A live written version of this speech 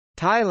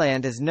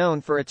Thailand is known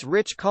for its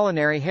rich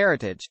culinary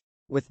heritage,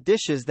 with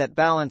dishes that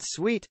balance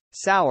sweet,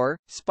 sour,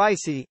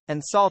 spicy,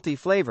 and salty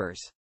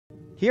flavors.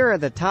 Here are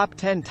the top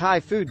 10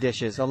 Thai food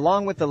dishes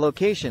along with the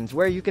locations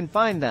where you can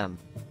find them.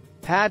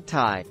 Pad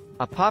Thai,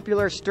 a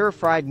popular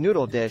stir-fried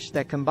noodle dish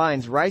that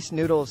combines rice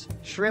noodles,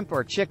 shrimp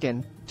or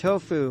chicken,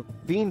 tofu,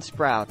 bean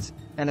sprouts,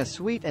 and a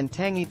sweet and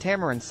tangy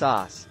tamarind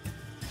sauce.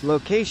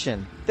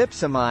 Location: Thip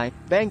Samai,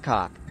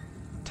 Bangkok.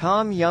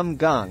 Tom Yum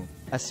Goong,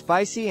 a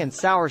spicy and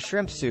sour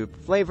shrimp soup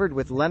flavored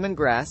with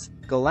lemongrass,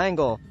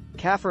 galangal,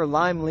 kaffir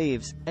lime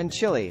leaves, and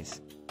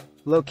chilies.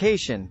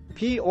 Location: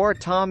 P or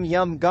Tom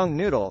Yum Goong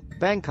Noodle,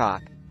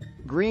 Bangkok.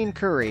 Green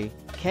Curry,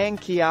 Kang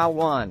Kiao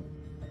Wan,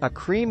 a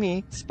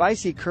creamy,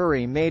 spicy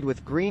curry made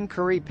with green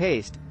curry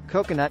paste,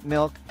 coconut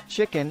milk,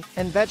 chicken,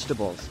 and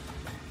vegetables.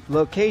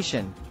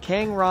 Location: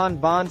 Kang Ron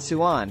Bon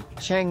Suan,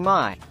 Chiang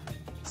Mai.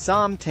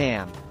 Som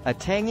Tam, a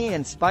tangy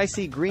and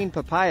spicy green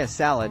papaya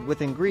salad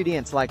with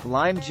ingredients like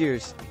lime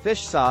juice,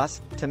 fish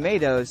sauce,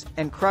 tomatoes,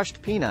 and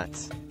crushed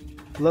peanuts.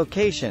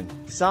 Location: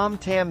 Som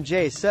Tam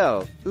Jay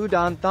So,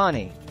 Udon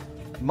Thani.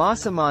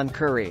 Massaman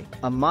Curry,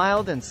 a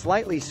mild and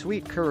slightly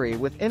sweet curry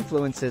with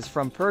influences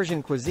from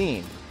Persian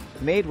cuisine,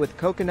 made with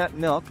coconut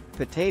milk,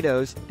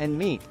 potatoes, and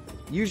meat,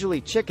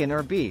 usually chicken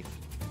or beef.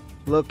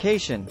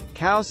 Location: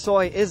 Khao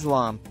Soi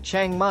Islam,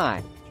 Chiang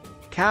Mai.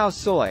 Khao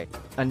Soi,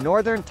 a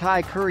northern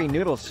Thai curry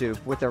noodle soup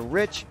with a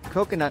rich,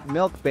 coconut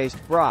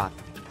milk-based broth,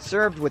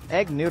 served with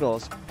egg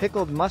noodles,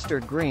 pickled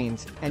mustard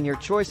greens, and your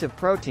choice of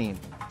protein,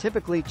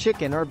 typically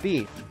chicken or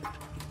beef.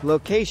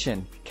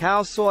 Location: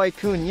 Khao Soi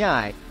Kun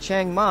Yai,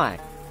 Chiang Mai.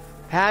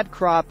 Pad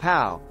Kra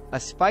Prao, a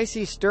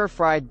spicy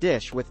stir-fried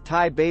dish with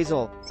Thai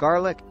basil,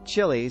 garlic,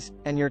 chilies,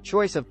 and your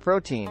choice of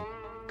protein,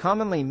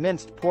 commonly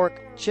minced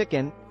pork,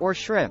 chicken, or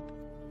shrimp.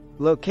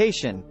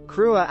 Location: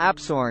 Krua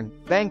Apsorn,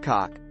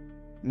 Bangkok.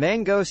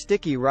 Mango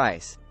Sticky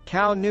Rice,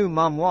 Khao Nu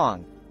Mam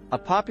Wong, a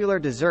popular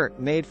dessert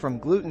made from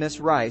glutinous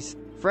rice,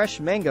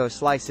 fresh mango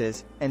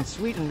slices, and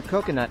sweetened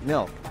coconut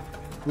milk.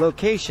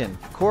 Location: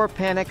 Khor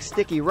Panak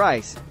Sticky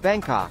Rice,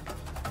 Bangkok.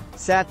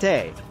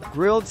 Satay,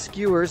 grilled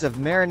skewers of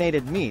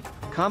marinated meat,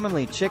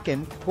 commonly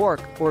chicken,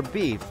 pork, or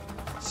beef,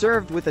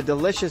 served with a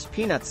delicious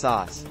peanut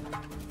sauce.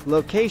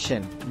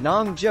 Location: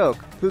 Nong Jok,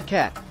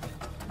 Phuket.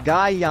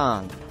 Gai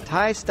Yang,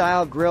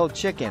 Thai-style grilled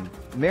chicken,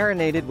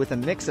 marinated with a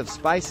mix of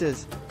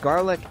spices,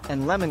 garlic,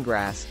 and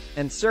lemongrass,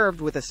 and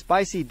served with a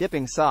spicy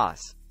dipping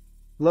sauce.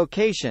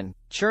 Location: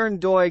 Churn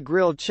Doi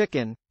Grilled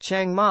Chicken,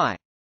 Chiang Mai.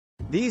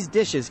 These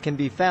dishes can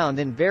be found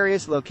in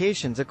various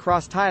locations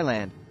across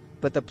Thailand,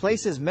 but the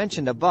places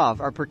mentioned above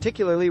are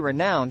particularly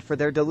renowned for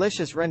their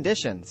delicious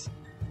renditions.